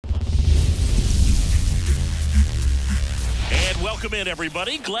Welcome in,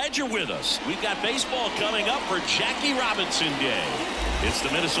 everybody. Glad you're with us. We've got baseball coming up for Jackie Robinson Day. It's the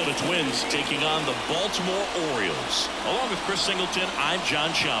Minnesota Twins taking on the Baltimore Orioles. Along with Chris Singleton, I'm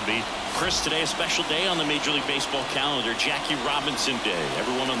John Shambi. Chris, today a special day on the Major League Baseball calendar, Jackie Robinson Day.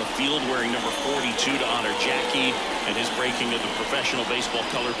 Everyone on the field wearing number 42 to honor Jackie and his breaking of the professional baseball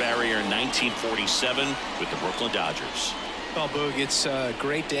color barrier in 1947 with the Brooklyn Dodgers. Well, Boog, it's a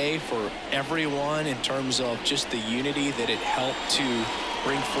great day for everyone in terms of just the unity that it helped to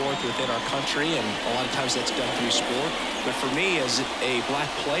bring forth within our country, and a lot of times that's done through sport. But for me, as a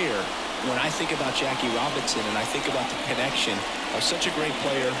black player, when I think about Jackie Robinson and I think about the connection of such a great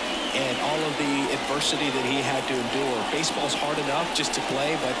player and all of the adversity that he had to endure, baseball's hard enough just to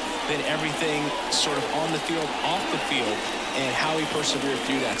play, but then everything sort of on the field, off the field, and how he persevered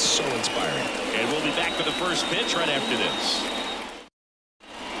through that's so inspiring. And we'll be back for the first pitch right after this.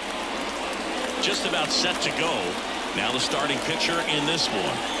 Just about set to go. Now the starting pitcher in this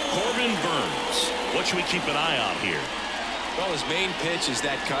one, Corbin Burns. What should we keep an eye on here? Well, his main pitch is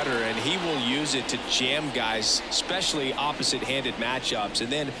that cutter, and he will use it to jam guys, especially opposite-handed matchups. And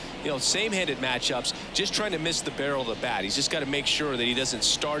then, same-handed matchups, just trying to miss the barrel of the bat. He's just got to make sure that he doesn't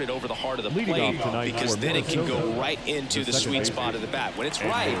start it over the heart of the plate, because then it can go right into the sweet spot of the bat. When it's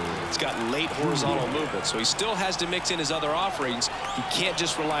right, it's got late horizontal movement, so he still has to mix in his other offerings. He can't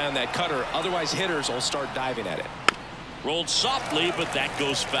just rely on that cutter, otherwise hitters will start diving at it. Rolled softly, but that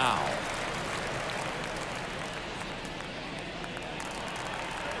goes foul.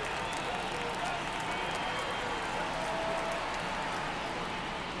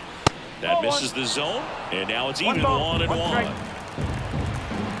 That misses the zone, and now it's even 1-1.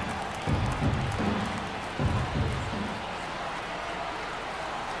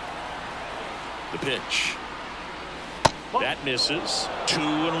 The pitch. That misses.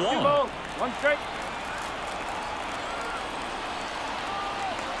 2-1. 1 strike.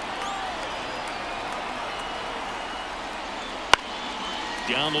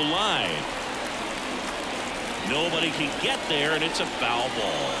 Down the line. Nobody can get there, and it's a foul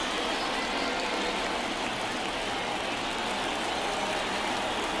ball.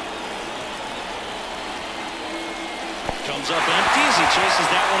 Comes up empty as he chases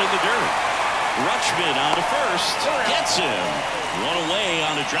that one in the dirt. Rutschman on to first. Gets him. One away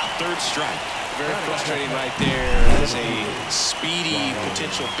on a drop third strike. Very frustrating right there as a speedy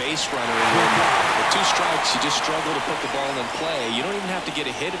potential base runner. With 2 strikes, you just struggle to put the ball in play. You don't even have to get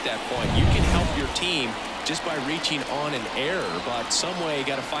a hit at that point. You can help your team just by reaching on an error, but some way you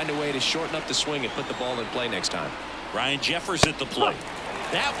got to find a way to shorten up the swing and put the ball in play next time. Ryan Jeffers at the plate.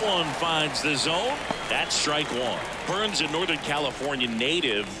 That one finds the zone. That's strike 1. Burns, a Northern California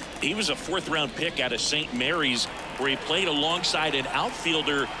native. He was a 4th-round pick out of St. Mary's, where he played alongside an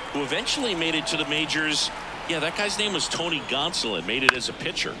outfielder who eventually made it to the majors. Yeah, that guy's name was Tony Gonsolin. Made it as a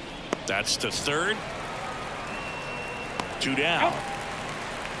pitcher. That's to third. 2 down.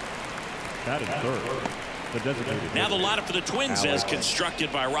 That is third. Now the lineup for the Twins as constructed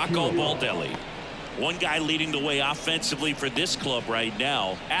by Rocco Baldelli. One guy leading the way offensively for this club right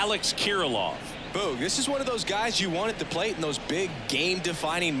now, Alex Kirilloff. Boog, this is one of those guys you want at the plate in those big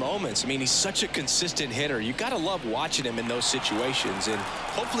game-defining moments. I mean, he's such a consistent hitter. You got to love watching him in those situations, and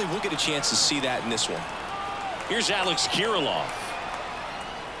hopefully we'll get a chance to see that in this one. Here's Alex Kirilloff.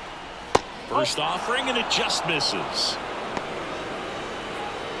 First offering, and it just misses.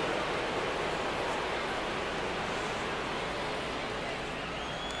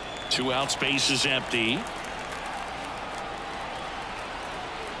 Two out, space is empty.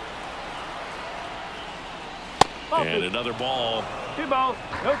 And another ball. 2 balls,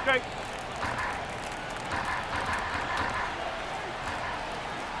 no strike.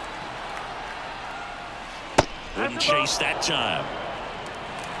 Wouldn't chase that time.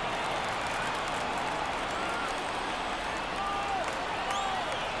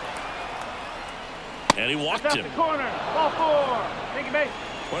 And he walked him. Corner, ball 4. Take it base.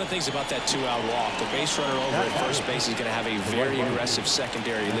 One of the things about that 2-out walk, the base runner over at first base is going to have a very aggressive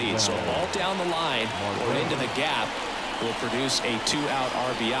secondary lead. So a ball down the line or into the gap will produce a 2-out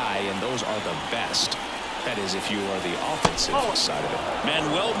RBI, and those are the best. That is, if you are the offensive side of it.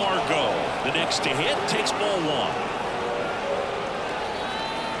 Manuel Margot, the next to hit, takes ball 1.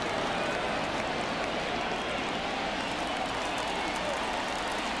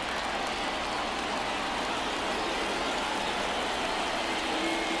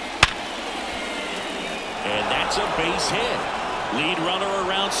 And that's a base hit. Lead runner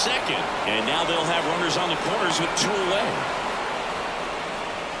around second. And now they'll have runners on the corners with 2 away.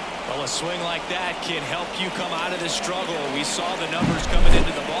 Well, a swing like that can help you come out of the struggle. We saw the numbers coming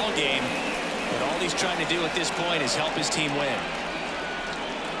into the ball game, but all he's trying to do at this point is help his team win.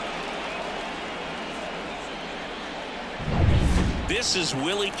 This is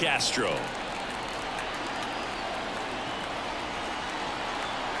Willie Castro.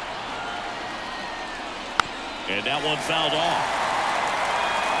 And that one fouled off.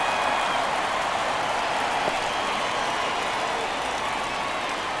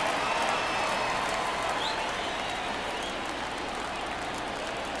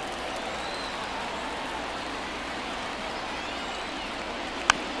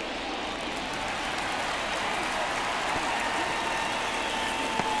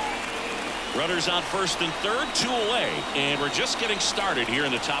 Runners on first and third, 2 away, and we're just getting started here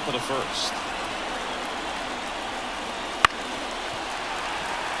in the top of the first.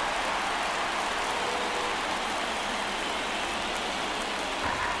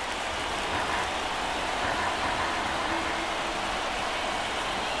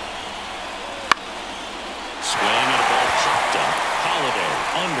 Swing and a ball chopped up. Holiday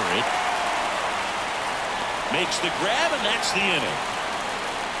under it. Makes the grab, and that's the inning.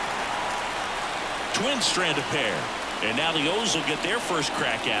 Twins strand a pair, and now the O's will get their first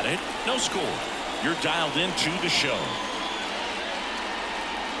crack at it. No score. You're dialed into the show.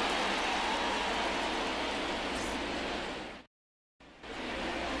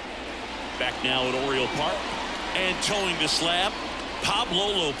 Back now at Oriole Park, and towing the slab, Pablo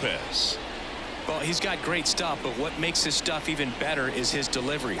Lopez. Well, he's got great stuff, but what makes his stuff even better is his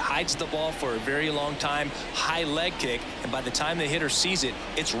delivery. Hides the ball for a very long time, high leg kick, and by the time the hitter sees it,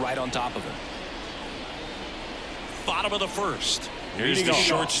 it's right on top of him. Bottom of the first. Here's the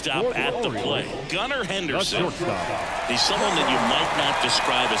shortstop at the plate. Gunnar Henderson. He's someone that you might not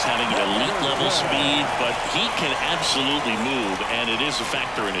describe as having an elite level speed, but he can absolutely move, and it is a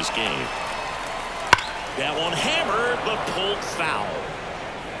factor in his game. That one hammered, but pulled foul.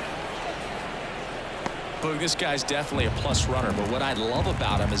 Boog, this guy's definitely a plus runner, but what I love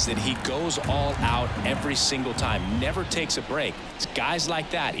about him is that he goes all out every single time, never takes a break. It's guys like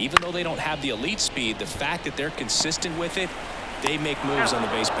that, even though they don't have the elite speed, the fact that they're consistent with it, they make moves on the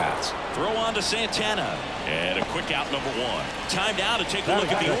base paths. Throw on to Santana, and a quick out number 1. Time now to take a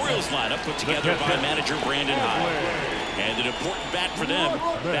look at the Orioles lineup put together by manager Brandon Hyde. And an important bat for them,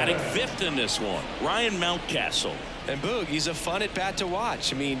 batting 5th in this one, Ryan Mountcastle. And Boog, he's a fun at bat to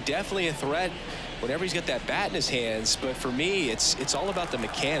watch. I mean, definitely a threat whenever he's got that bat in his hands, but for me, it's all about the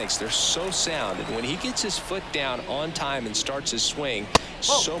mechanics. They're so sound, and when he gets his foot down on time and starts his swing,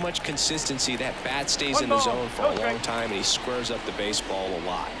 so much consistency, that bat stays in the zone for a long time, and he squares up the baseball a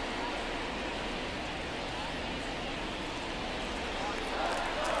lot.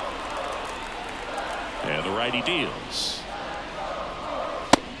 And the righty deals.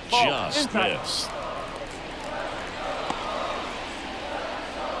 Just missed.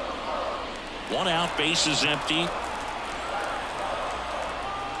 1 out, base is empty.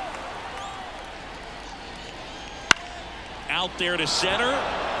 Out there to center.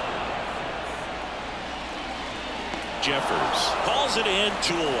 Jeffers calls it in,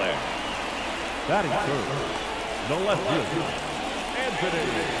 2 away. Batting third, the left fielder,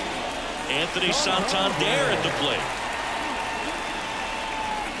 Anthony Santander at the plate.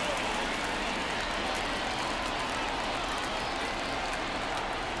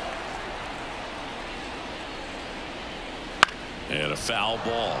 And a foul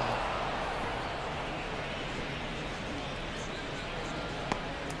ball.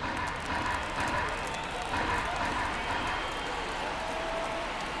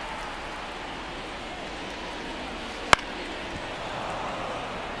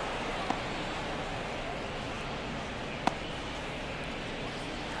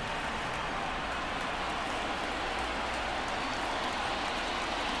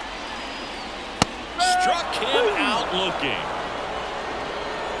 Struck him out looking.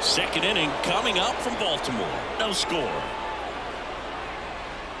 Second inning coming up from Baltimore. No score.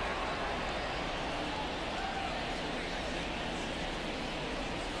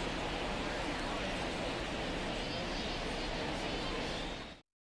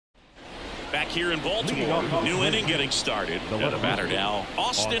 Back here in Baltimore, new inning getting started. And the batter now,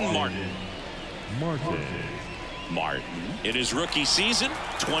 Austin Martin. Martin, in his rookie season,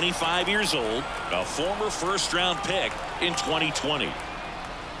 25 years old, a former first-round pick in 2020.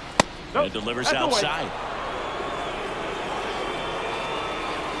 And delivers outside.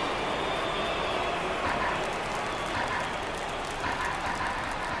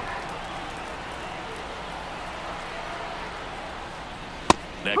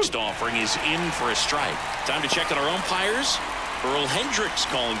 Next offering is in for a strike. Time to check on our umpires. Earl Hendricks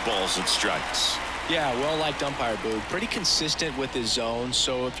calling balls and strikes. Yeah, well-liked umpire, Boog. Pretty consistent with his zone,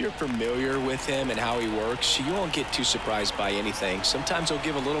 so if you're familiar with him and how he works, you won't get too surprised by anything. Sometimes he'll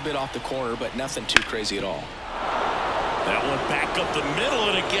give a little bit off the corner, but nothing too crazy at all. That one back up the middle,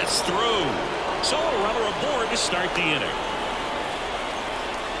 and it gets through. So a runner aboard to start the inning.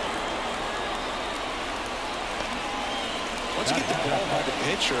 Once you get the ball by the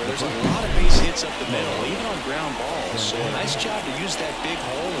pitcher, there's a lot of base hits up the middle, even on ground balls. So a nice job to use that big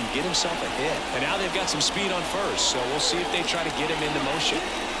hole and get himself a hit. And now they've got some speed on first, so we'll see if they try to get him into motion.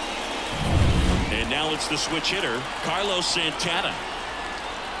 And now it's the switch hitter, Carlos Santana.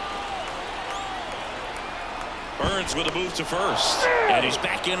 Burns with a move to first, and he's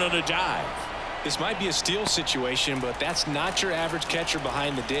back in on a dive. This might be a steal situation, but that's not your average catcher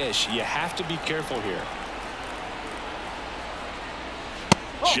behind the dish. You have to be careful here.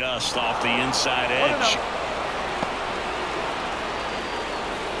 Just off the inside edge.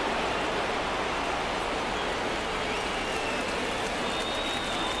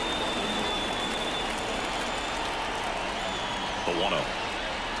 The 1-0.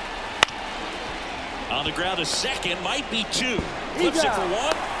 On the ground, a second, might be two. Flips it for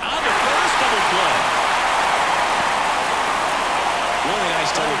one. On the first, double play. Really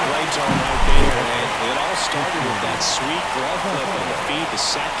nice double play zone right there. And it all started with that sweet glove flip on the feed to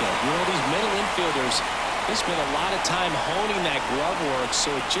second. You know, these middle infielders, they spend a lot of time honing that glove work,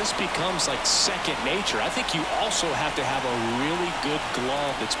 so it just becomes like second nature. I think you also have to have a really good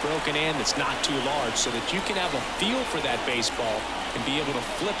glove that's broken in, that's not too large, so that you can have a feel for that baseball and be able to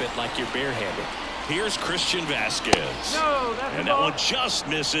flip it like you're barehanded. Here's Christian Vasquez. No, and that one just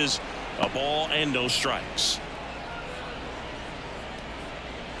misses. A ball and no strikes.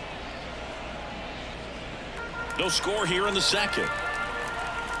 No score here in the second.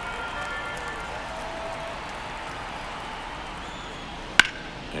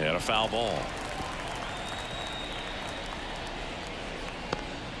 And a foul ball.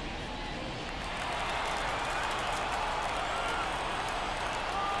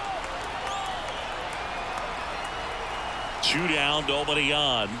 Two down, nobody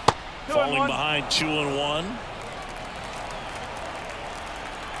on. Falling behind 2-1.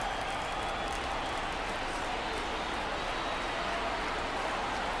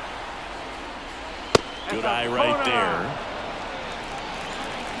 Good eye right there.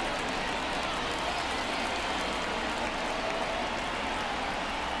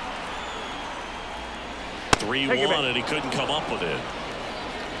 (3-1) and he couldn't come up with it.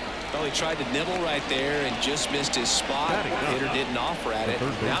 Well, he tried to nibble right there and just missed his spot. The hitter didn't offer at it.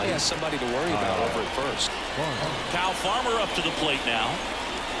 Now he has somebody to worry about over at first. Kyle Farmer up to the plate now.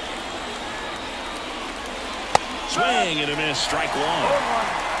 Swing and a miss. Strike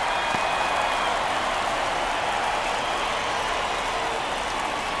one.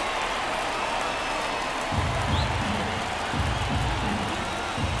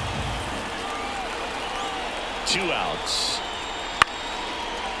 Two outs.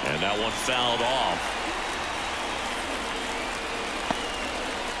 And that one fouled off.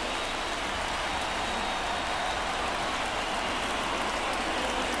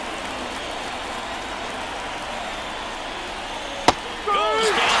 Goes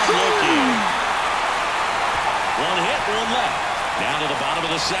down looking. One hit, one left. Down to the bottom of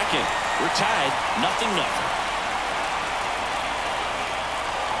the second. We're tied, 0-0.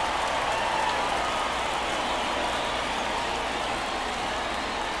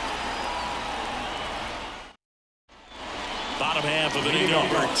 Bottom half of inning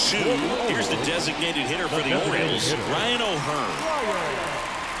number 2. Here's the designated hitter for the Orioles, Ryan O'Hearn.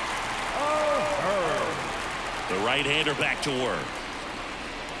 The right-hander back to work.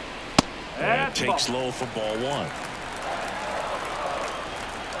 And takes low for ball one.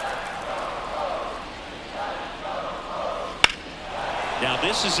 Now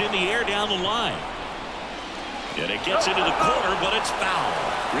this is in the air down the line. And it gets into the corner, but it's foul.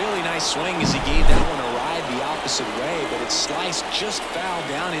 Really nice swing as he gave that one a ride the opposite way, but it sliced just foul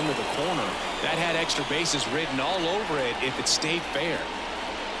down into the corner. That had extra bases written all over it if it stayed fair.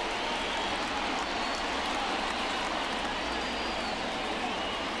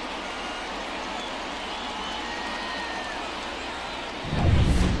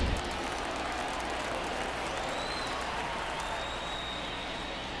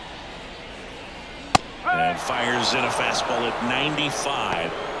 And fires in a fastball at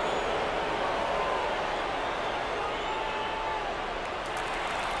 95.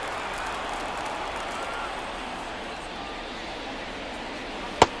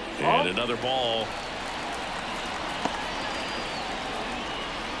 And another ball.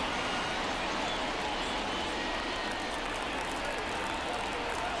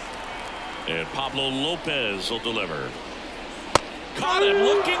 And Pablo Lopez will deliver. Caught him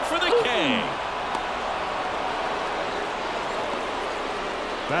looking for the K.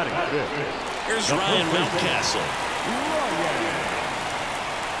 Here's Ryan Mountcastle.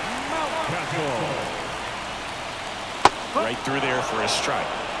 Right through there for a strike.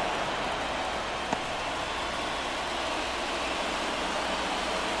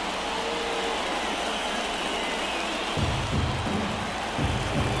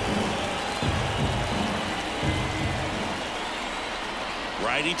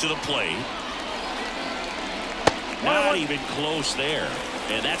 Righty to the plate. Not even close there.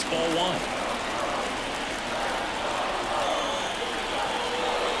 And that's ball one.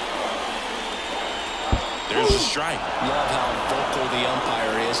 There's a strike. Love how vocal the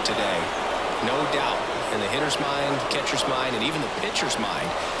umpire is today. No doubt in the hitter's mind, catcher's mind, and even the pitcher's mind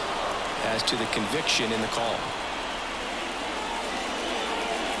as to the conviction in the call.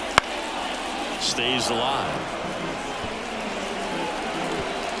 Stays alive.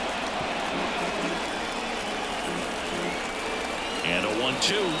 And a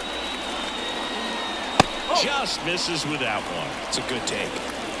 1-2. Just misses with that one. It's a good take.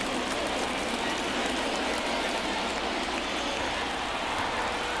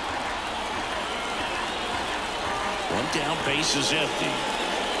 One down, base is empty.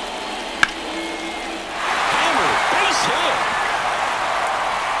 Hammer, base hit.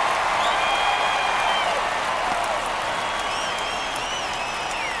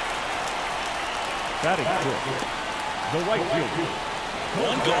 Batting fifth, the right fielder.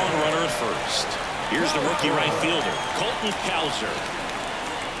 One gone runner at first. Here's the rookie right fielder, Colton Cowser.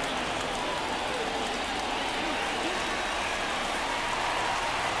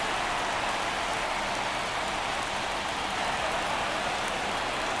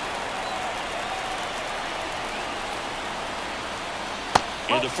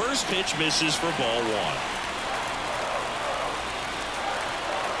 And the first pitch misses for ball one.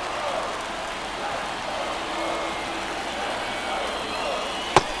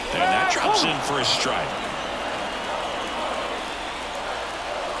 And that drops in for a strike.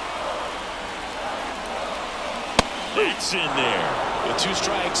 That's in there. With 2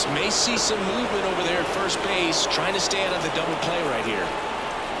 strikes, may see some movement over there at first base, trying to stay out of the double play right here.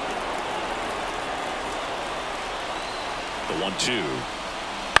 The 1-2.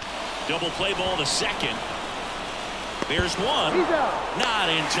 Double play ball to second. There's one. Not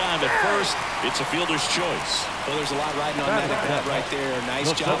in time at first. It's a fielder's choice. Well, there's a lot riding on that at bat right there.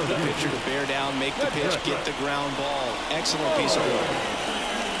 Nice job for the pitcher to bear down, make the pitch, get the ground ball. Excellent piece of work.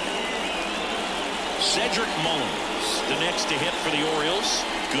 Cedric Mullins, the next to hit for the Orioles.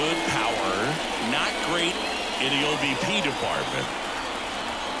 Good power. Not great in the OBP department.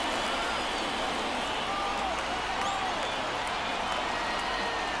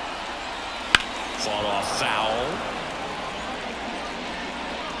 Fought off foul.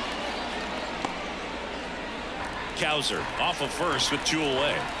 Cowser off of first with 2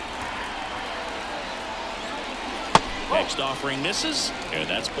 away. Next offering misses, and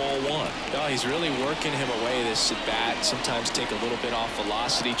that's ball one. Oh, he's really working him away this at bat. Sometimes take a little bit off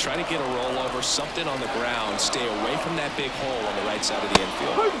velocity, try to get a rollover, something on the ground, stay away from that big hole on the right side of the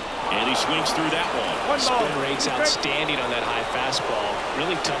infield. And he swings through that one. Spin rate's outstanding on that high fastball.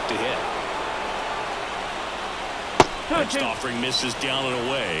 Really tough to hit. Next offering misses down and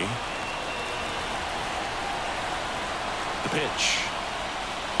away. The pitch.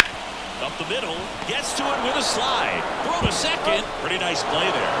 Up the middle. Gets to it with a slide. Throw to second. Pretty nice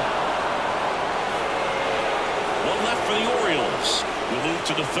play there. One left for the Orioles. We move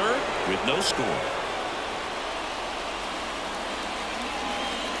to the third with no score.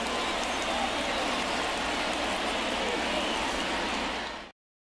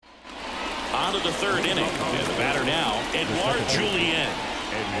 On to the third inning. And the batter now, Edouard Julien.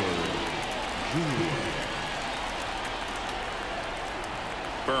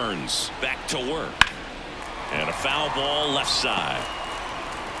 Burns back to work. And a foul ball left side.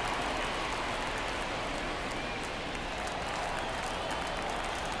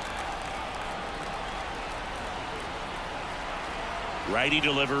 Righty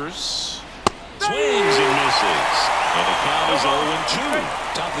delivers. Swings and misses. And the count is 0-2.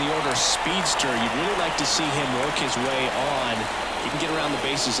 Top of the order speedster. You'd really like to see him work his way on. He can get around the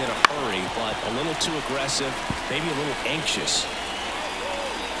bases in a hurry, but a little too aggressive, maybe a little anxious.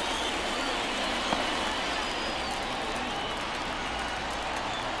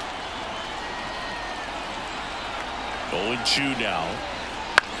 Two now.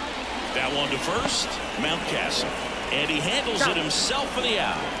 That one to first. Mountcastle. And he handles it himself for the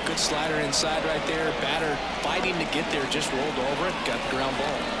out. Good slider inside right there. Batter fighting to get there. Just rolled over it. Got the ground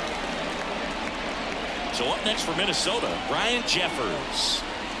ball. So up next for Minnesota, Ryan Jeffers.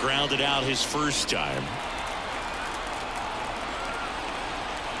 Grounded out his first time.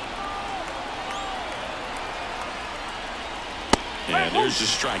 And there's the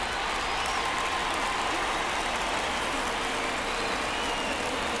strike.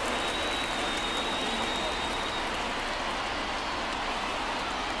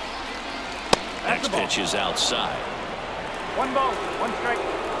 Next pitch is outside. 1 ball, 1 strike.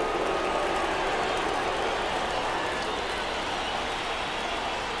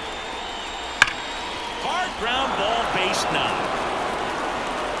 Hard ground ball, base 9.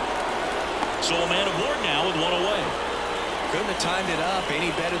 So a man aboard now with 1 away. Couldn't have timed it up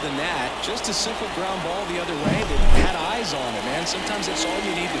any better than that. Just a simple ground ball the other way that had eyes on it, man. Sometimes that's all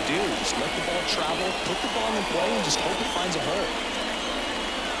you need to do. Just let the ball travel, put the ball in play, and just hope it finds a hole.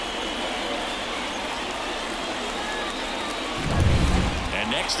 And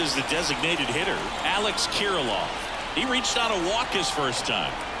next is the designated hitter, Alex Kirilloff. He reached out a walk his first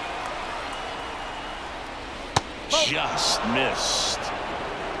time. Just missed.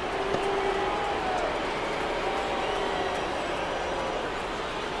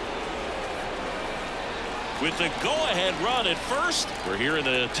 With the go-ahead run at first, we're here in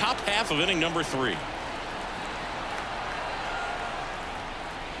the top half of inning number 3.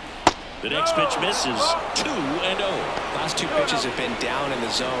 The next pitch misses. 2-0. Last 2 pitches have been down in the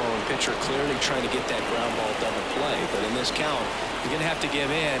zone. Pitcher clearly trying to get that ground ball double play. But in this count, he's going to have to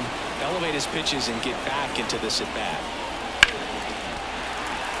give in, elevate his pitches, and get back into this at bat.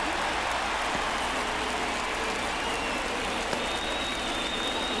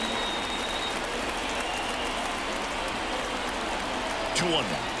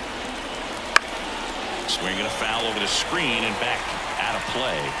 Swinging a foul over the screen and back out of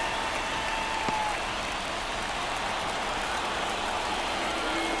play.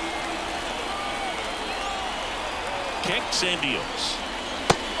 Kicks and deals.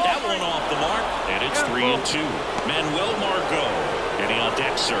 That one off the mark, and it's 3-2. Manuel Margot getting on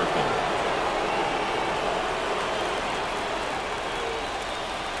deck circle.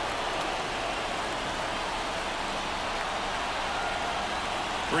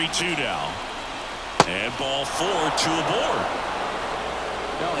 Three-two now. And ball 4, 2 aboard.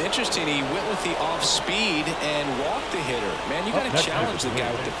 Well, interesting. He went with the off speed and walked the hitter. Man, you got to challenge the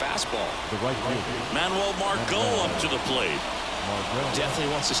guy with the fastball. The right fielder. Manuel Margot up to the plate.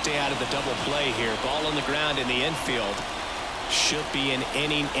 Definitely wants to stay out of the double play here. Ball on the ground in the infield. Should be an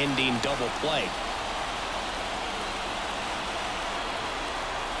inning-ending double play.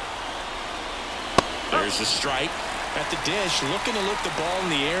 There's the strike. At the dish, looking to lift the ball in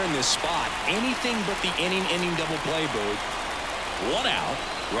the air in this spot. Anything but the inning double play, Boog. 1 out.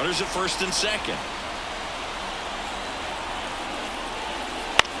 Runners at first and second.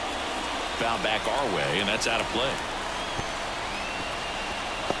 Foul back our way, and that's out of play.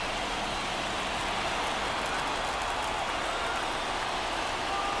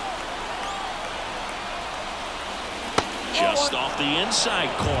 Just off the inside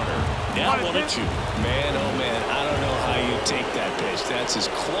corner. Now 1-2. Man, oh man, I don't know how you take that pitch. That's as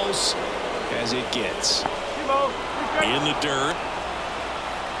close as it gets. In the dirt.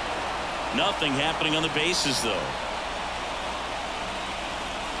 Nothing happening on the bases, though.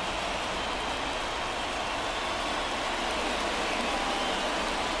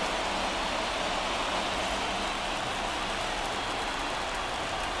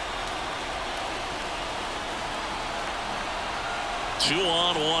 Two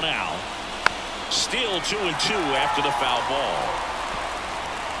on, 1 out. Still 2-2 after the foul ball.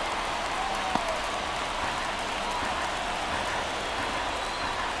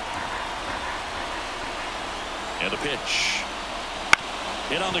 And a pitch.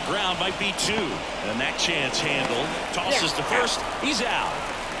 Hit on the ground might be 2. And that chance handled. Tosses to first. He's out.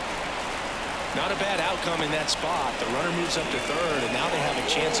 Not a bad outcome in that spot. The runner moves up to third, and now they have a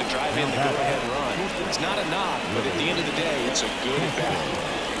chance to drive in the go-ahead run. It's not a knock, but at the end of the day, it's a good at bat.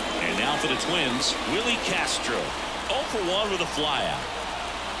 And now for the Twins, Willie Castro. 0 for 1 with a flyout.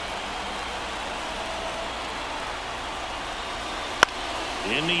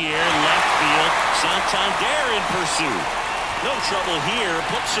 In the air, left field. Santander in pursuit. No trouble here.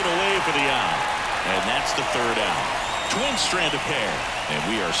 Puts it away for the out. And that's the 3rd out. Twins strand a pair,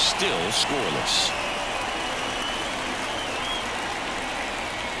 and we are still scoreless.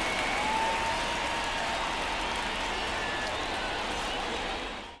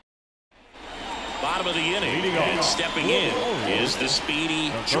 Bottom of the inning, and stepping in is the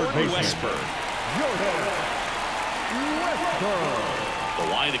speedy Jordan Westburg. The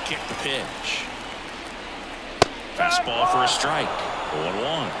line to kick the pitch. Fastball for a strike.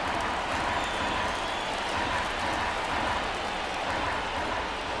 0-1.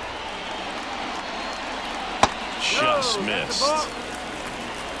 Just missed.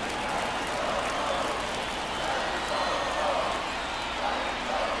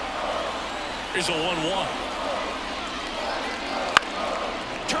 Here's a 1-1.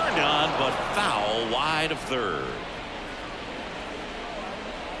 Turned on, but foul wide of third.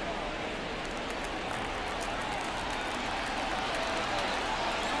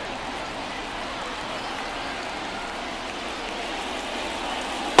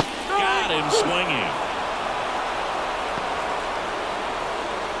 Got him swinging.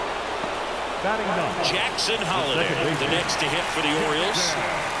 Jackson Holiday, the next to hit for the Orioles.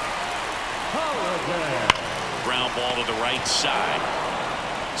 Ground ball to the right side.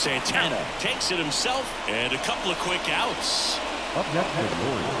 Santana takes it himself, and a couple of quick outs. Up next for the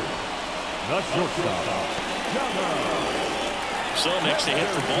Orioles, the shortstop, So next to hit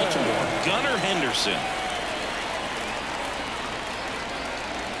for Baltimore, Gunnar Henderson.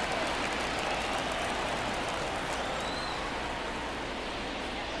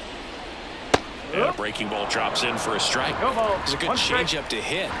 And a breaking ball drops in for a strike. It's a good changeup to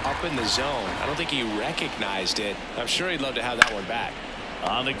hit up in the zone. I don't think he recognized it. I'm sure he'd love to have that one back.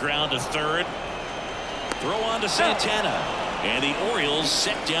 On the ground to third. Throw on to Santana. And the Orioles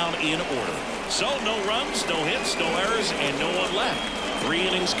set down in order. So no runs, no hits, no errors, and no one left. 3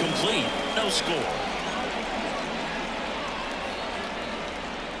 innings complete. No score.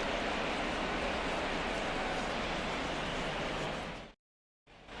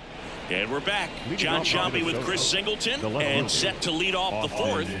 And we're back. John Sciambi with Chris Singleton. And set to lead off the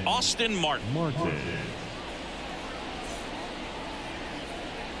fourth, Austin Martin.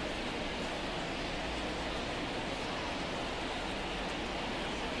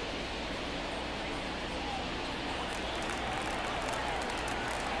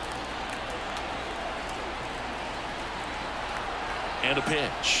 And a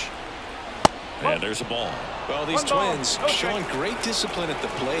pitch. And there's a ball. Well, these Twins showing great discipline at the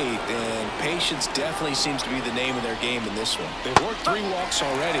plate, and patience definitely seems to be the name of their game in this one. They've worked 3 walks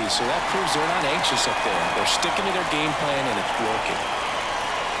already, so that proves they're not anxious up there. They're sticking to their game plan, and it's working.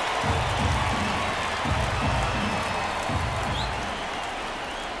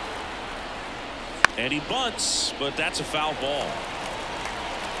 And he bunts, but that's a foul ball.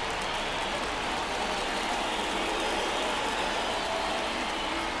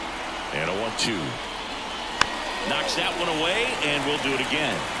 And a 1-2. Knocks that one away, and we'll do it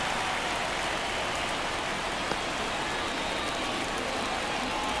again.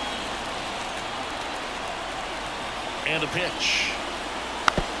 And a pitch.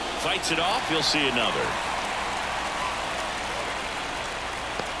 Fights it off. He'll see another.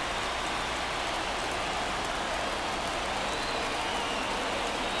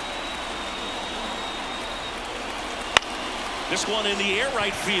 This one in the air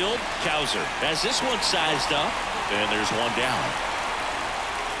right field. Cowser has this one sized up, and there's one down.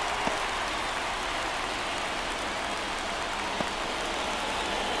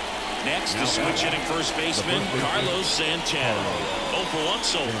 Next, the switch hitting first baseman, Carlos Santana. 0 for 1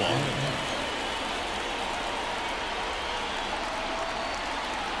 so far.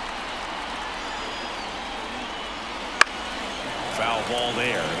 Foul ball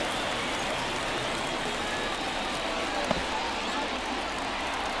there.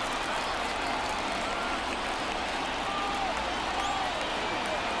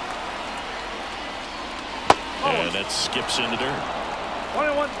 And that skips into dirt.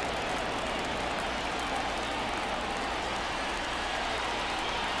 1-1.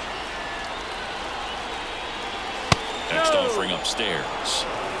 Next offering upstairs.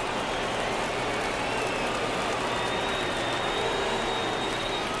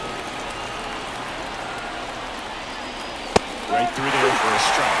 Right through there for a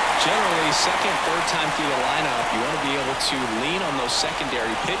strike. Generally, second, third time through the lineup, you want to be able to lean on those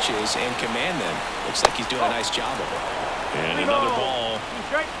secondary pitches and command them. Looks like he's doing a nice job of it. And another ball.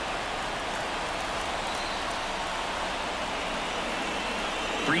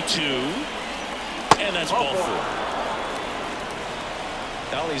 3-2. And that's ball 4.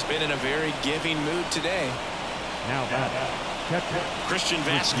 Well, he's been in a very giving mood today. Now Christian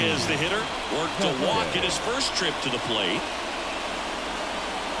Vasquez, the hitter, worked a walk in his first trip to the plate.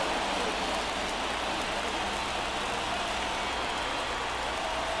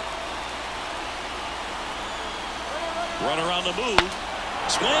 Runner on the move.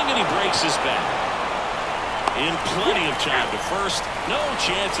 Swing, and he breaks his back. In plenty of time to first. No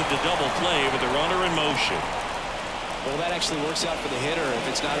chance at the double play with the runner in motion. Well, that actually works out for the hitter. If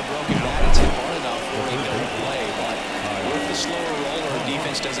it's not a broken bat, it's hit hard enough for a double play. But with the slower roller,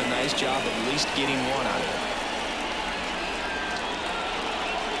 defense does a nice job at least getting one out of it.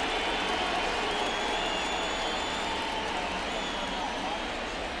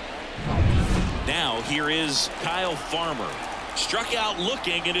 Now here is Kyle Farmer. Struck out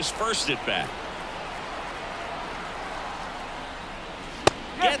looking at his first at bat.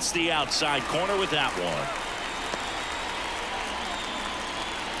 Gets the outside corner with that one.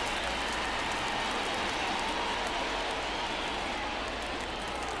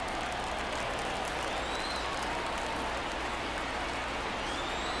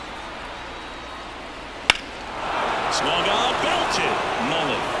 Swung on, belted.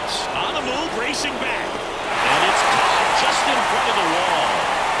 Mullins on the move, racing back. And it's caught just in front of the wall.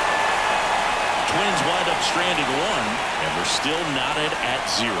 Twins wind up stranded one, and we're still knotted at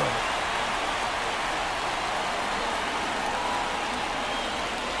 0.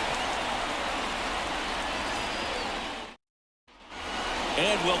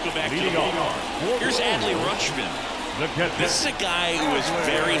 And welcome back to the ballpark. Here's Adley Rutschman. This is a guy who is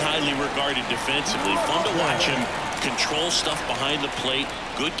very highly regarded defensively. Fun to watch him control stuff behind the plate.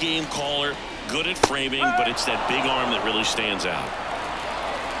 Good game caller, good at framing, but it's that big arm that really stands out.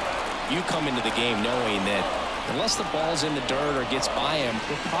 You come into the game knowing that unless the ball's in the dirt or gets by him,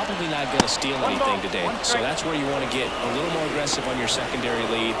 we're probably not going to steal anything today. So that's where you want to get a little more aggressive on your secondary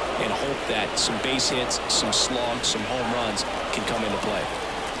lead and hope that some base hits, some slugs, some home runs can come into play.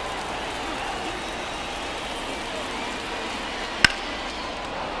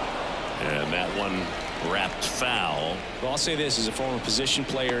 And that one wrapped foul. Well, I'll say this as a former position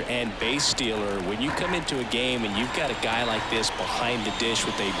player and base stealer, when you come into a game and you've got a guy like this behind the dish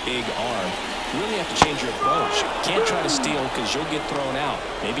with a big arm, you really have to change your approach. You can't try to steal because you'll get thrown out.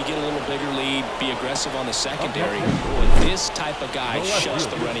 Maybe get a little bigger lead, be aggressive on the secondary. But this type of guy shuts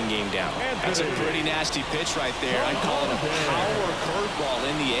the running game down. That's a pretty nasty pitch right there. I'd call it a power curveball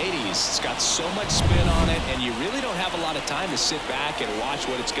in the 80s. It's got so much spin on it, and you really don't have a lot of time to sit back and watch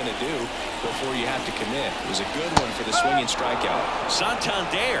what it's going to do before you have to commit. It was a good one for the swinging strikeout.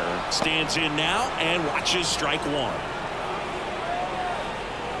 Santander stands in now and watches strike one.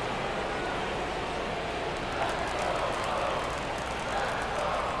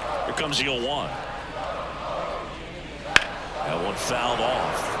 Here comes the 0-1. That one fouled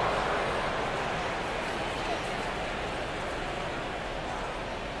off.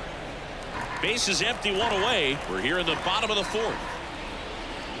 Base is empty, one away. We're here in the bottom of the 4th.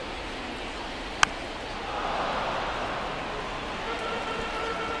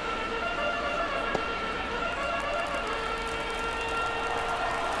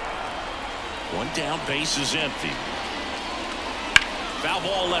 One down, base is empty. Foul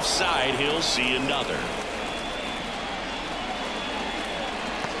ball left side. He'll see another.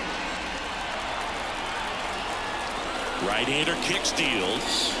 Right-hander kicks,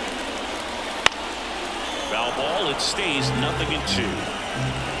 deals. Foul ball. It stays 0-2.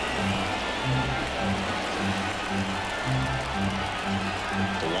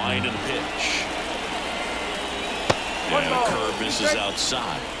 The line and pitch. And a curve misses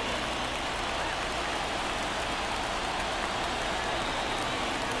outside.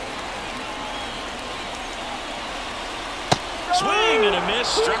 Swing and a miss,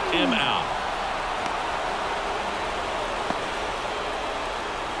 struck him out.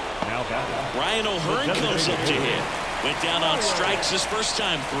 Ryan O'Hearn comes up to hit. Went down on strikes his first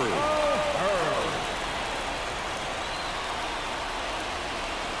time through.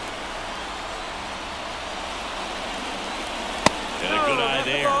 And a good eye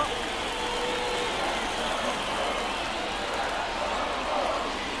there.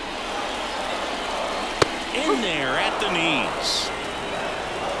 In there at the knees.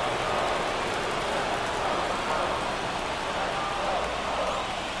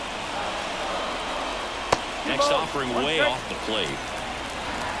 Next offering way off the plate.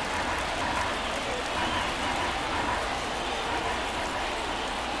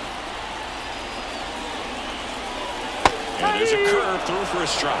 And there's a curve through for a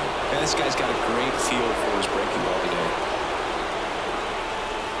strike. Yeah, this guy's got a great feel for his breaking ball today.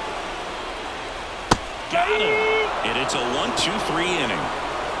 Got him. And it's a 1-2-3 inning.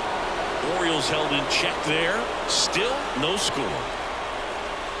 Orioles held in check there. Still no score.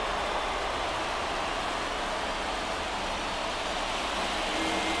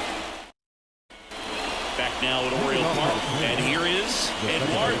 Back now at Oriole Park. And here is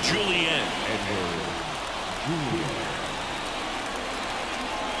Edouard Julien.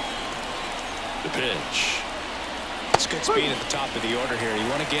 The pitch. It's good speed at the top of the order here. You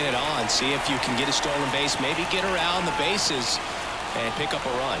want to get it on, see if you can get a stolen base, maybe get around the bases and pick up a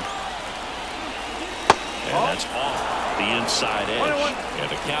run. And that's off the inside edge. And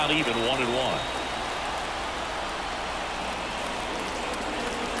the count even 1-1.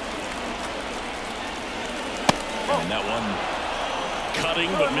 And that one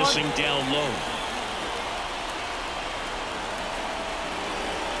cutting but missing down low.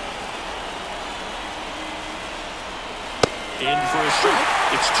 In for a strike.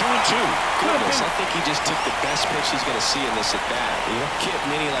 It's 2-2. Goodness, I think he just took the best pitch he's going to see in this at-bat. You don't get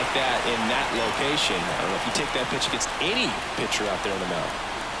many like that in that location. I don't know if you take that pitch against any pitcher out there on the mound.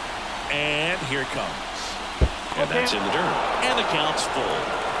 And here it comes. And that's in the dirt. And the count's full.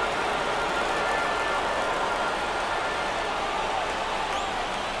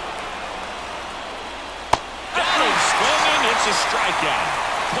 Got him swinging. It's a strikeout.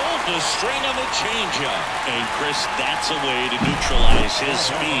 Pulled the string on the changeup. And, Chris, that's a way to neutralize his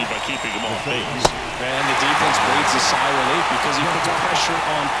speed by keeping him off base. And the defense breathes a sigh of relief because he puts pressure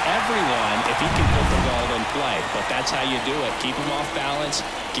on everyone if he can put the ball in play. But that's how you do it. Keep him off balance,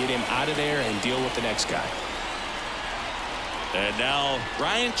 get him out of there, and deal with the next guy. And now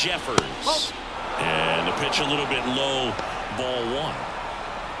Ryan Jeffers. And the pitch a little bit low, ball one.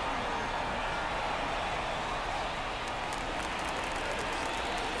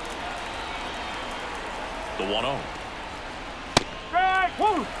 The 1-0. Strike!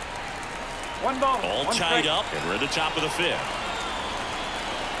 Woo! One ball. All one tied strike. up, and we're at the top of the fifth.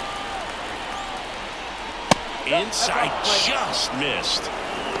 Inside, just missed.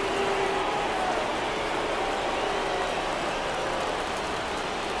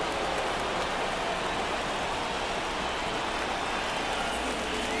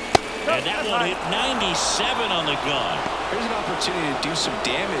 And that one hit 97 on the gun. Here's an opportunity to do some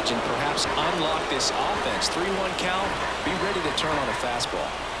damage and perhaps unlock this offense. 3-1 count. Be ready to turn on a fastball.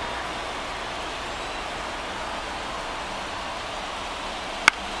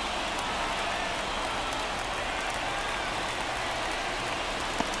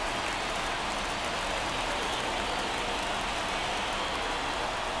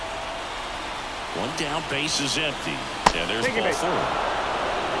 One down, base is empty. And there's ball four.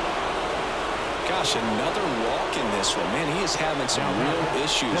 Gosh, another walk in this one. Man, he is having some real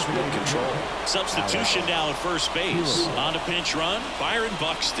issues with control. Substitution now at first base. On a pinch run, Byron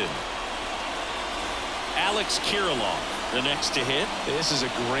Buxton. Alex Kirilloff, the next to hit. This is a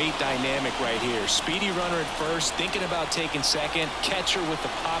great dynamic right here. Speedy runner at first, thinking about taking second. Catcher with the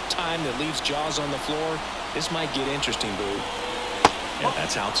pop time that leaves Jaws on the floor. This might get interesting, Boo. And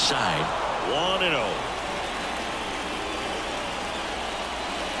that's outside. 1-0.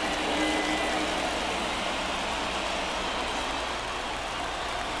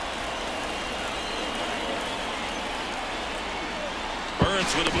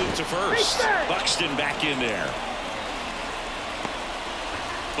 Burns with a move to first. Buxton back in there.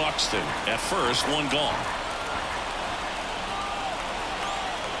 Buxton at first, one gone.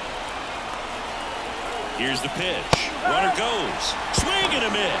 Here's the pitch. Runner goes. Swing and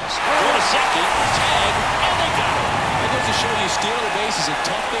a miss. Go to second. Tag. And they got him. That goes to show you stealing the base is a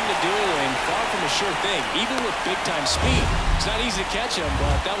tough thing to do and far from a sure thing, even with big-time speed. It's not easy to catch him,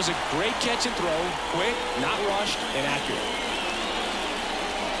 but that was a great catch and throw. Quick, not rushed, and accurate.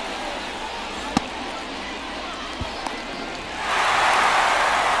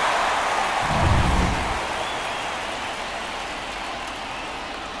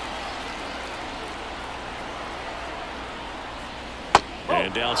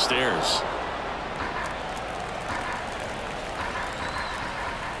 And downstairs.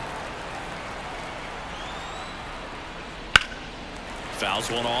 Fouls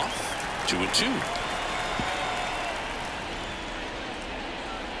one off. 2-2.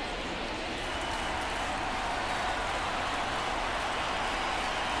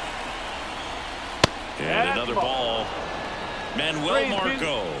 And another ball. Manuel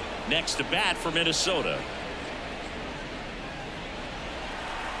Marco next to bat for Minnesota.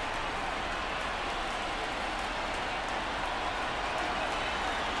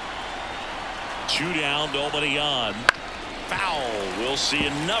 Two down, nobody on. Foul. We'll see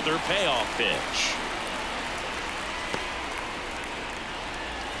another payoff pitch.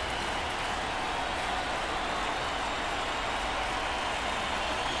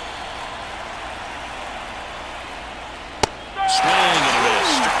 Swing and a miss.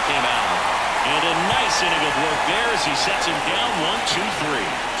 Struck him out. And a nice inning of work there as he sets him down 1-2-3.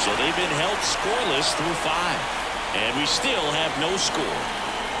 So they've been held scoreless through 5. And we still have no score.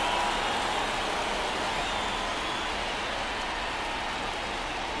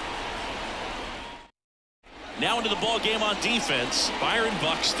 Now into the ball game on defense, Byron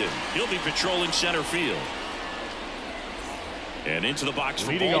Buxton. He'll be patrolling center field. And into the box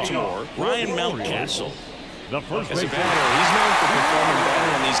for Baltimore, Ryan Mountcastle. The first As a base batter, he's known for performing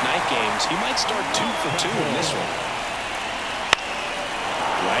better in these night games. He might start 2 for 2 in this one.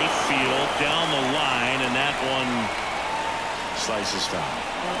 Right field, down the line, and that one slices foul.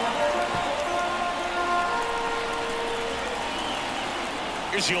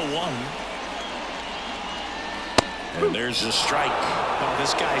 Here's your 1. And there's a strike. Well,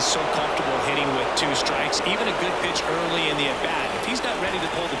 this guy is so comfortable hitting with 2 strikes. Even a good pitch early in the at-bat. If he's not ready to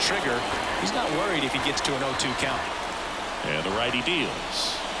pull the trigger, he's not worried if he gets to an 0-2 count. And the righty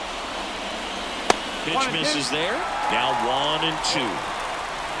deals. Pitch misses there. Now 1-2.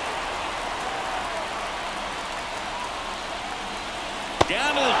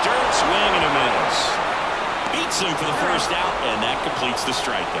 Down to the dirt, swing and a miss. Beats him for the first out, and that completes the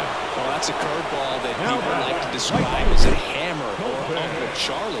strikeout. Well, that's a curveball that people like to describe as a hammer or Uncle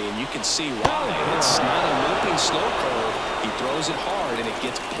Charlie, and you can see why. It's not a looping slow curve. He throws it hard, and it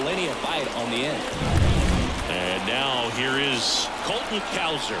gets plenty of bite on the end. And now here is Colton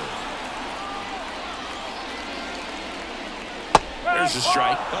Cowser. There's a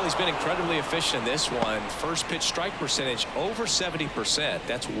strike. Well, he's been incredibly efficient in this one. First pitch strike percentage over 70%.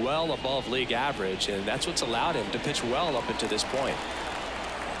 That's well above league average, and that's what's allowed him to pitch well up until this point.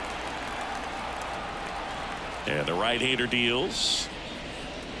 And the right-hander deals.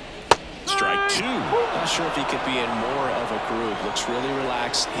 Strike 2. Not sure if he could be in more of a groove. Looks really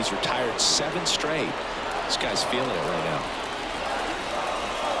relaxed. He's retired 7 straight. This guy's feeling it right now.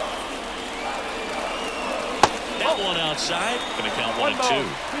 That one outside. Going to count 1-2.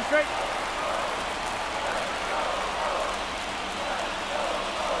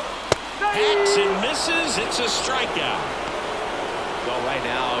 Hacks and misses. It's a strikeout. Well, right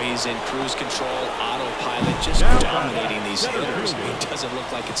now he's in cruise control, autopilot, just dominating these hitters. It doesn't look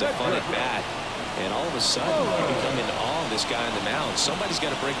like it's a fun at bat. And all of a sudden, you become in awe of this guy on the mound. Somebody's got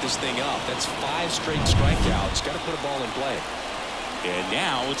to break this thing up. That's 5 straight strikeouts. Got to put a ball in play. And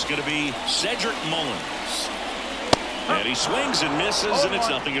now it's going to be Cedric Mullins. And he swings and misses, and it's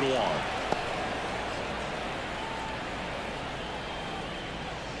 0-1.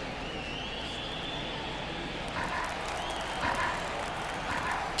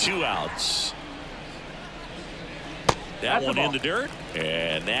 Two outs. That one in the dirt,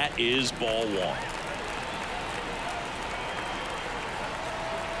 and that is ball 1.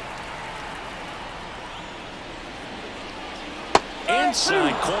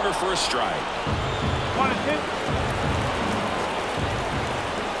 Inside corner for a strike. 1-2.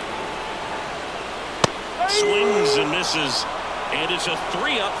 Swings and misses, and it's a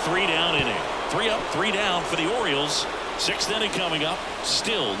 3-up, 3-down inning. 3-up, 3-down for the Orioles. 6th inning coming up.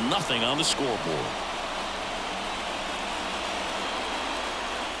 Still nothing on the scoreboard.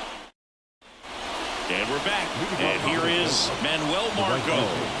 And we're back. And here is Manuel Margot.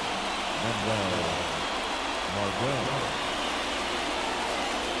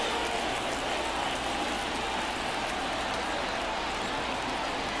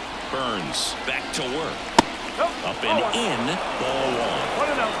 Burns back to work. Up and in, ball 1.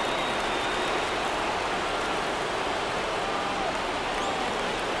 1-0.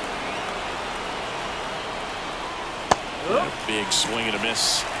 A big swing and a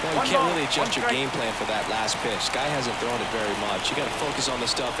miss. Well, you can't really adjust your game plan for that last pitch. Guy hasn't thrown it very much. You got to focus on the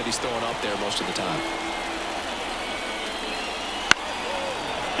stuff that he's throwing up there most of the time.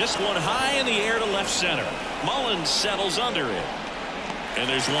 This one high in the air to left center. Mullins settles under it. And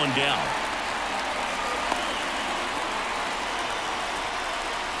there's one down.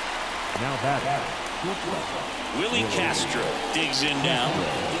 Now batting. Willie Castro digs in now.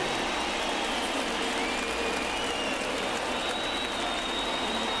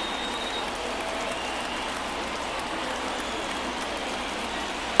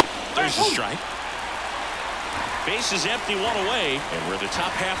 There's a strike. Base is empty, 1 away, and we're the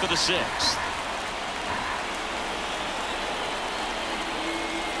top half of the 6th.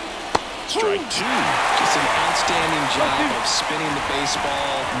 Strike 2. Just an outstanding job of spinning the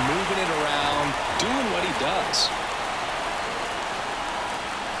baseball, moving it around, doing what he does.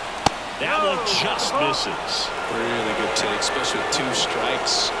 That one just misses. Really good take, especially with 2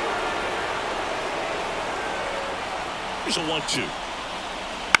 strikes. Here's a 1-2.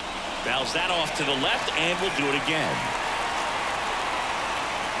 Fouls that off to the left, and we'll do it again.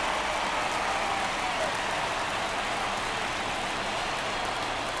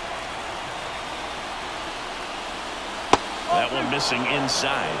 That one missing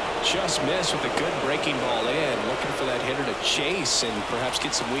inside. Just missed with a good breaking ball in. Looking for that hitter to chase and perhaps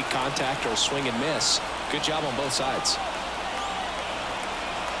get some weak contact or a swing and miss. Good job on both sides.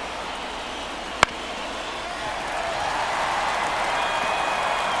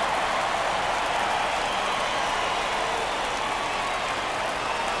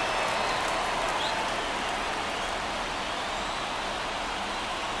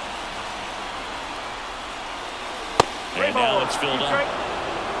 And now it's filled up.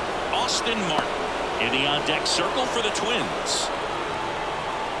 Austin Martin in the on-deck circle for the Twins.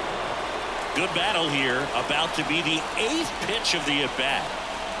 Good battle here. About to be the 8th pitch of the at-bat.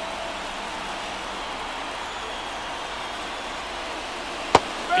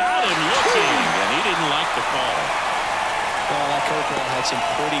 Got him looking, and he didn't like the call. Well, that curveball had some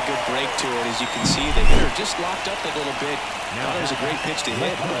pretty good break to it. As you can see, the hitter just locked up a little bit. Thought it was a great pitch to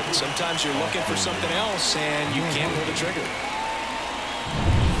hit, but sometimes you're looking for something else, and you can't pull the trigger.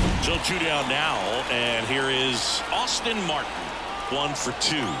 So 2 down now, and here is Austin Martin, 1 for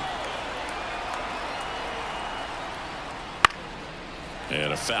 2.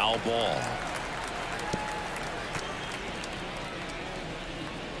 And a foul ball.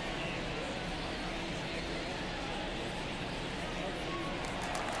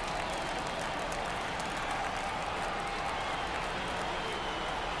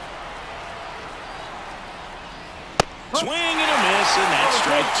 Swing and a miss, and that's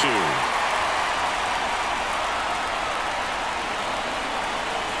strike 2.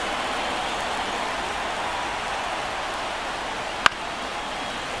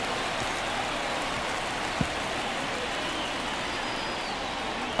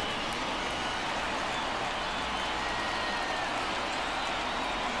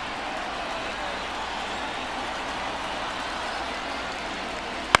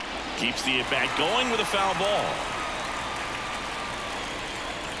 Keeps the at-bat going with a foul ball.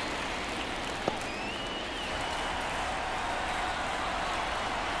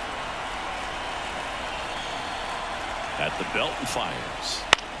 At the belt and fires.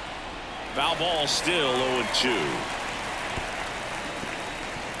 Foul ball, still 0-2.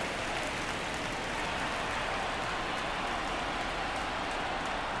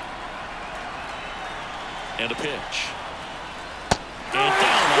 And a pitch. And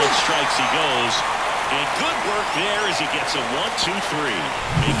down on strikes he goes. And good work there as he gets a 1-2-3.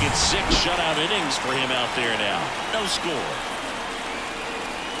 Making 6 shutout innings for him out there now. No score.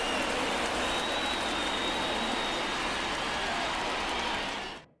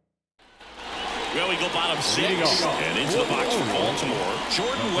 Well, we go bottom 6. And into the box for Baltimore,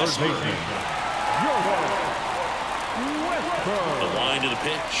 Jordan Westburg. The wind of the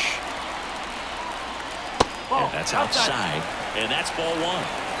pitch. And that's outside. And that's ball 1.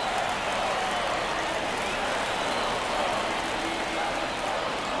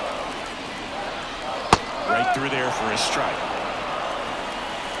 Right through there for a strike.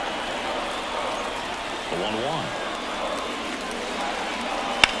 The 1-1.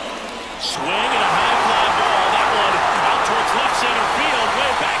 Swing and a high fly ball. That one out towards left center field.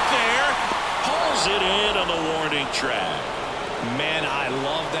 Way back there. Hauls it in on the warning track. Man, I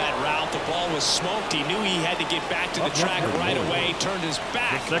love that route. The ball was smoked. He knew he had to get back to the track right away. Turned his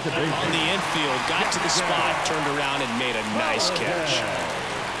back on the infield. Got to the spot. Turned around and made a nice catch.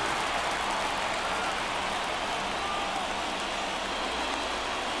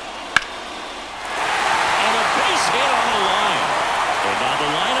 And a base hit on the line. And now the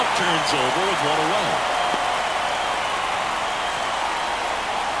lineup turns over with 1 away.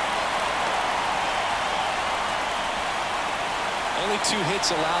 Only 2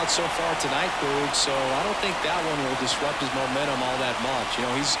 hits allowed so far tonight, Boog, so I don't think that one will disrupt his momentum all that much. You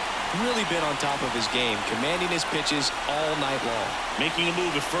know, he's really been on top of his game, commanding his pitches all night long. Making a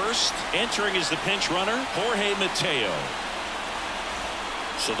move at first. Entering as the pinch runner, Jorge Mateo.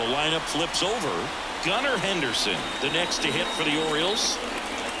 So the lineup flips over. Gunnar Henderson, the next to hit for the Orioles.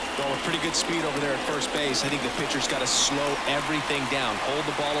 Well, with pretty good speed over there at first base, I think the pitcher's got to slow everything down. Hold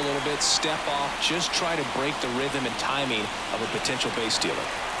the ball a little bit, step off, just try to break the rhythm and timing of a potential base stealer.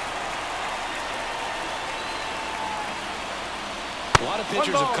 A lot of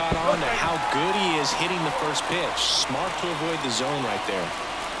pitchers have caught on to how good he is hitting the first pitch. Smart to avoid the zone right there.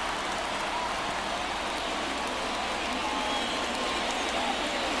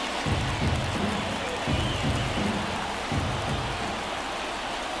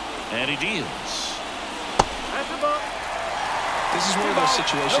 And he deals. This is one of those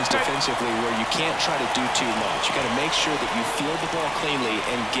situations defensively where you can't try to do too much. You got to make sure that you field the ball cleanly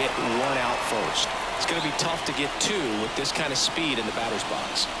and get 1 out first. It's going to be tough to get 2 with this kind of speed in the batter's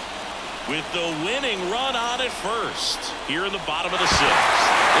box. With the winning run on at first, here in the bottom of the 6th.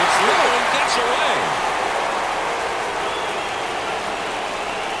 It's low and gets away.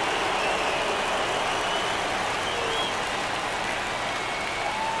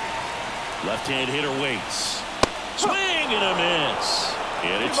 Left-hand hitter waits. Swing and a miss.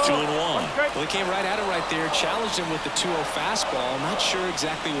 And it's 2-1. Well, he came right at it right there, challenged him with the 2-0 fastball. Not sure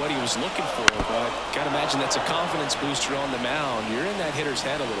exactly what he was looking for, but got to imagine that's a confidence booster on the mound. You're in that hitter's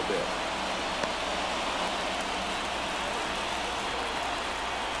head a little bit.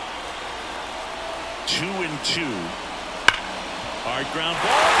 Two and 2. Hard ground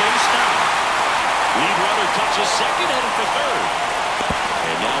ball, base down. Lead runner touches second, headed for third.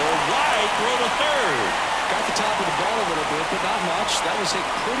 And now a wide throw to third. Got the top of the ball a little bit, but not much. That was hit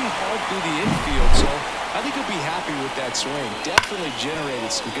pretty hard through the infield, so I think he'll be happy with that swing. Definitely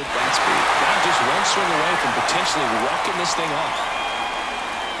generated some good bat speed. Now just one swing away from potentially walking this thing off.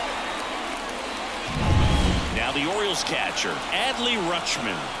 Now the Orioles catcher, Adley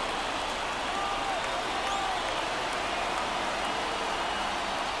Rutschman.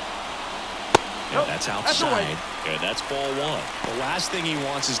 And that's outside. And that's ball one. The last thing he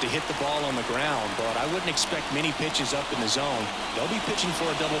wants is to hit the ball on the ground, but I wouldn't expect many pitches up in the zone. They'll be pitching for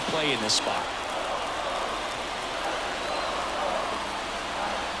a double play in this spot.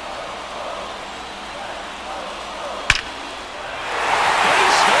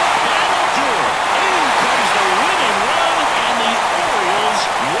 Baseball battle tour. In comes the winning run, and the Orioles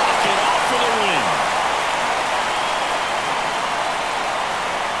walk it off for the win.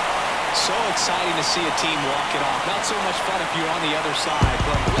 So exciting to see a team walk it off. Not so much fun if you're on the other side,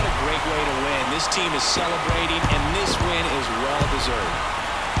 but what a great way to win. This team is celebrating, and this win is well-deserved.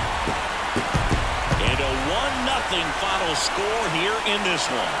 And a 1-0 final score here in this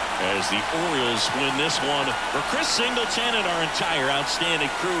one, as the Orioles win this one. For Chris Singleton and our entire outstanding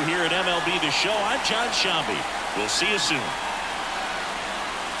crew here at MLB The Show, I'm John Shambi. We'll see you soon.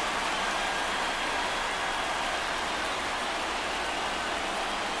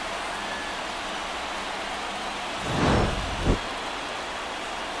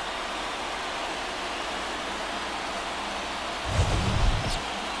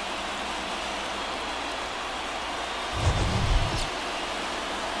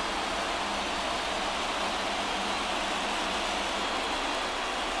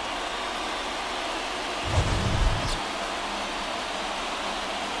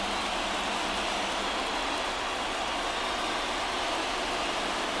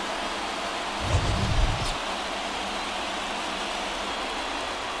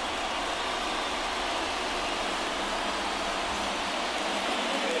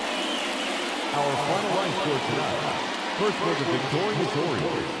 Our final line score tonight. First for the victorious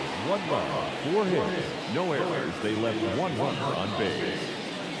Orioles. 1 run, 4 hits, no errors. They left 1 runner on base.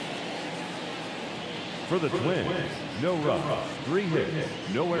 For the Twins, no runs, 3 hits,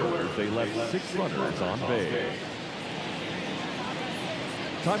 no errors. They left 6 runners on base.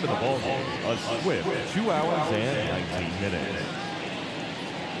 Time of the ball game, a swift 2 hours and 19 minutes.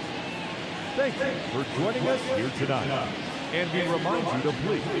 Thank you for joining us here tonight. And we remind you to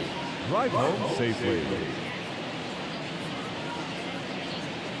please drive home safely.